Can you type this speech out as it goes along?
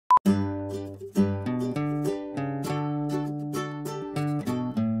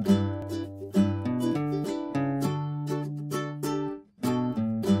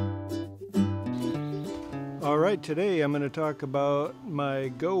Alright, today I'm going to talk about my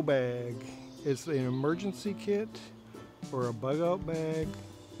Go Bag. It's an emergency kit or a bug out bag.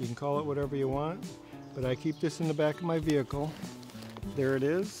 You can call it whatever you want, but I keep this in the back of my vehicle. There it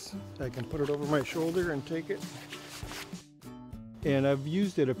is. I can put it over my shoulder and take it. And I've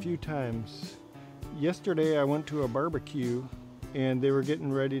used it a few times. Yesterday I went to a barbecue and they were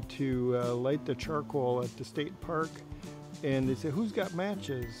getting ready to light the charcoal at the state park, and they said, "Who's got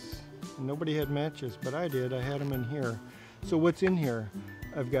matches?" Nobody had matches, but I did. I had them in here. So what's in here?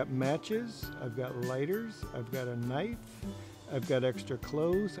 I've got matches, I've got lighters, I've got a knife, I've got extra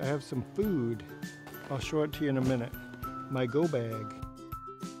clothes, I have some food. I'll show it to you in a minute. My Go Bag.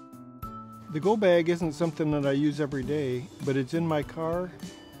 The Go Bag isn't something that I use every day, but it's in my car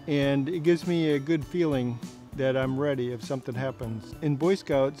and it gives me a good feeling that I'm ready if something happens. In Boy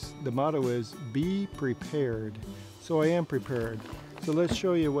Scouts, the motto is be prepared. So I am prepared. So let's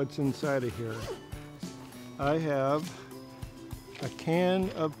show you what's inside of here. I have a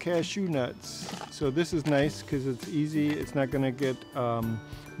can of cashew nuts. So this is nice because it's easy. It's not going to get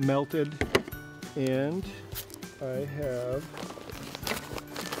melted. And I have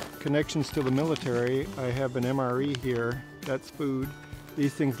connections to the military. I have an MRE here. That's food.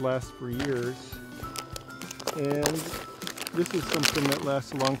 These things last for years. And this is something that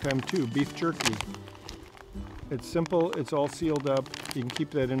lasts a long time too. Beef jerky. It's simple, it's all sealed up. You can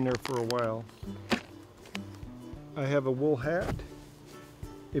keep that in there for a while. I have a wool hat.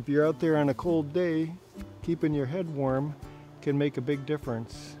 If you're out there on a cold day, keeping your head warm can make a big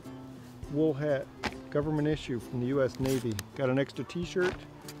difference. Wool hat, government issue from the US Navy. Got an extra t-shirt.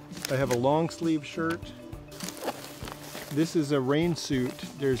 I have a long sleeve shirt. This is a rain suit.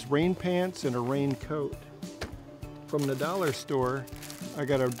 There's rain pants and a rain coat. From the dollar store, I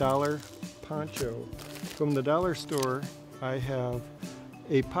got a dollar poncho. From the dollar store, I have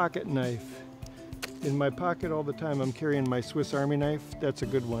a pocket knife. In my pocket all the time, I'm carrying my Swiss Army knife. That's a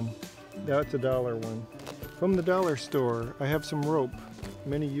good one. That's a dollar one. From the dollar store, I have some rope.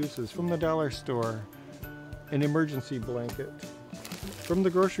 Many uses. From the dollar store, an emergency blanket. From the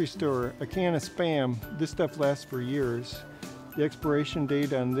grocery store, a can of Spam. This stuff lasts for years. The expiration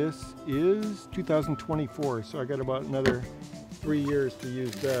date on this is 2024, so I got about another 3 years to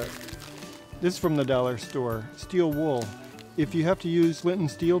use that. This is from the dollar store, steel wool. If you have to use flint and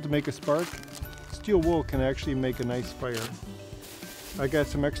steel to make a spark, steel wool can actually make a nice fire. I got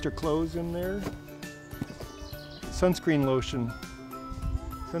some extra clothes in there. Sunscreen lotion.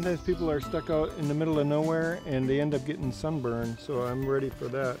 Sometimes people are stuck out in the middle of nowhere and they end up getting sunburned, so I'm ready for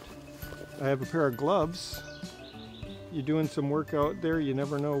that. I have a pair of gloves. You're doing some work out there, you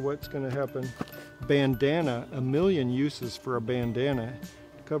never know what's going to happen. Bandana, a million uses for a bandana.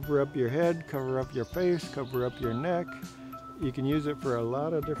 Cover up your head, cover up your face, cover up your neck. You can use it for a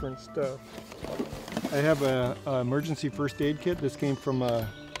lot of different stuff. I have a emergency first aid kit. This came from a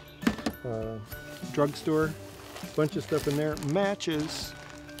drugstore. Bunch of stuff in there. Matches.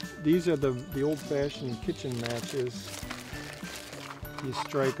 These are the old-fashioned kitchen matches. You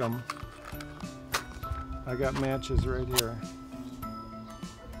strike them. I got matches right here.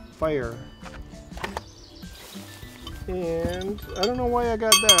 Fire. And I don't know why I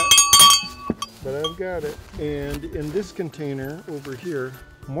got that, but I've got it. And in this container over here,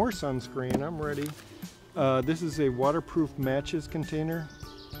 more sunscreen. I'm ready. This is a waterproof matches container.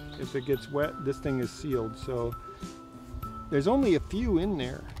 If it gets wet, this thing is sealed. So there's only a few in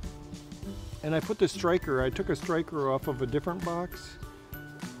there. And I put the striker. I took a striker off of a different box.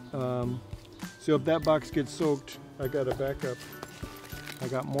 So if that box gets soaked, I got a backup. I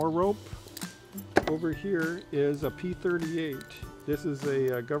got more rope. Over here is a P38. This is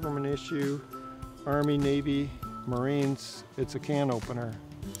a government issue, Army, Navy, Marines. It's a can opener.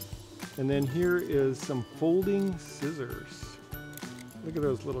 And then here is some folding scissors. Look at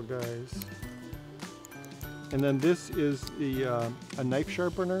those little guys. And then this is a knife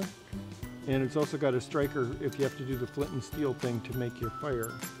sharpener. And it's also got a striker if you have to do the flint and steel thing to make your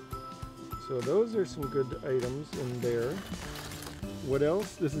fire. So those are some good items in there. What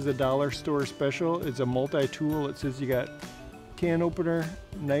else? This is a dollar store special. It's a multi-tool. It says you got can opener,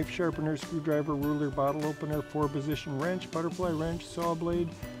 knife sharpener, screwdriver, ruler, bottle opener, 4-position wrench, butterfly wrench, saw blade,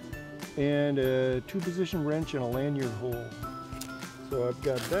 and a 2-position wrench and a lanyard hole. So I've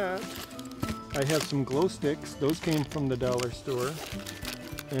got that. I have some glow sticks. Those came from the dollar store.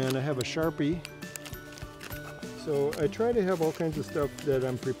 And I have a Sharpie. So I try to have all kinds of stuff that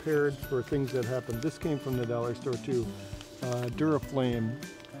I'm prepared for things that happen. This came from the dollar store too. Duraflame,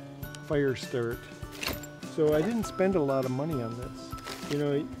 fire start. So I didn't spend a lot of money on this. You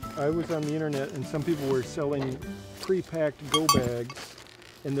know, I was on the internet and some people were selling pre-packed go bags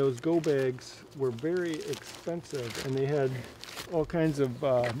and those go bags were very expensive, and they had all kinds of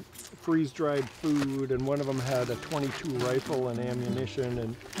freeze-dried food, and one of them had a .22 rifle and ammunition,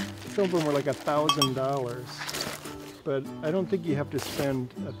 and some of them were like $1,000. But I don't think you have to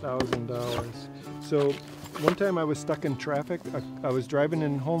spend $1,000. So one time I was stuck in traffic. I was driving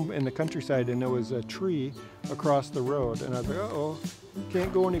in home in the countryside, and there was a tree across the road, and I was like, uh-oh,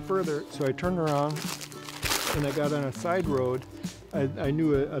 can't go any further. So I turned around and I got on a side road. I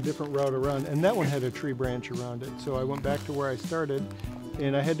knew a different route around, and that one had a tree branch around it. So I went back to where I started,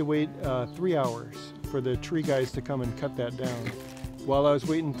 and I had to wait 3 hours for the tree guys to come and cut that down. While I was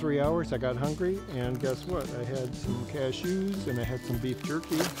waiting 3 hours, I got hungry, and guess what? I had some cashews, and I had some beef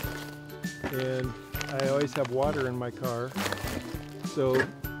jerky, and I always have water in my car. So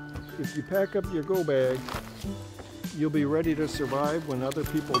if you pack up your go bag, you'll be ready to survive when other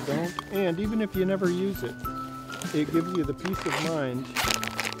people don't. And even if you never use it, it gives you the peace of mind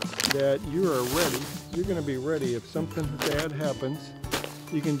that you are ready. You're going to be ready if something bad happens.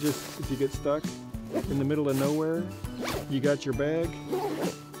 You can just, if you get stuck in the middle of nowhere, you got your bag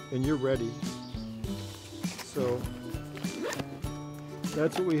and you're ready. So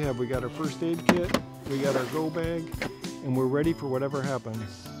that's what we have. We got our first aid kit, we got our go bag, and we're ready for whatever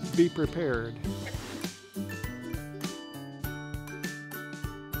happens. Be prepared.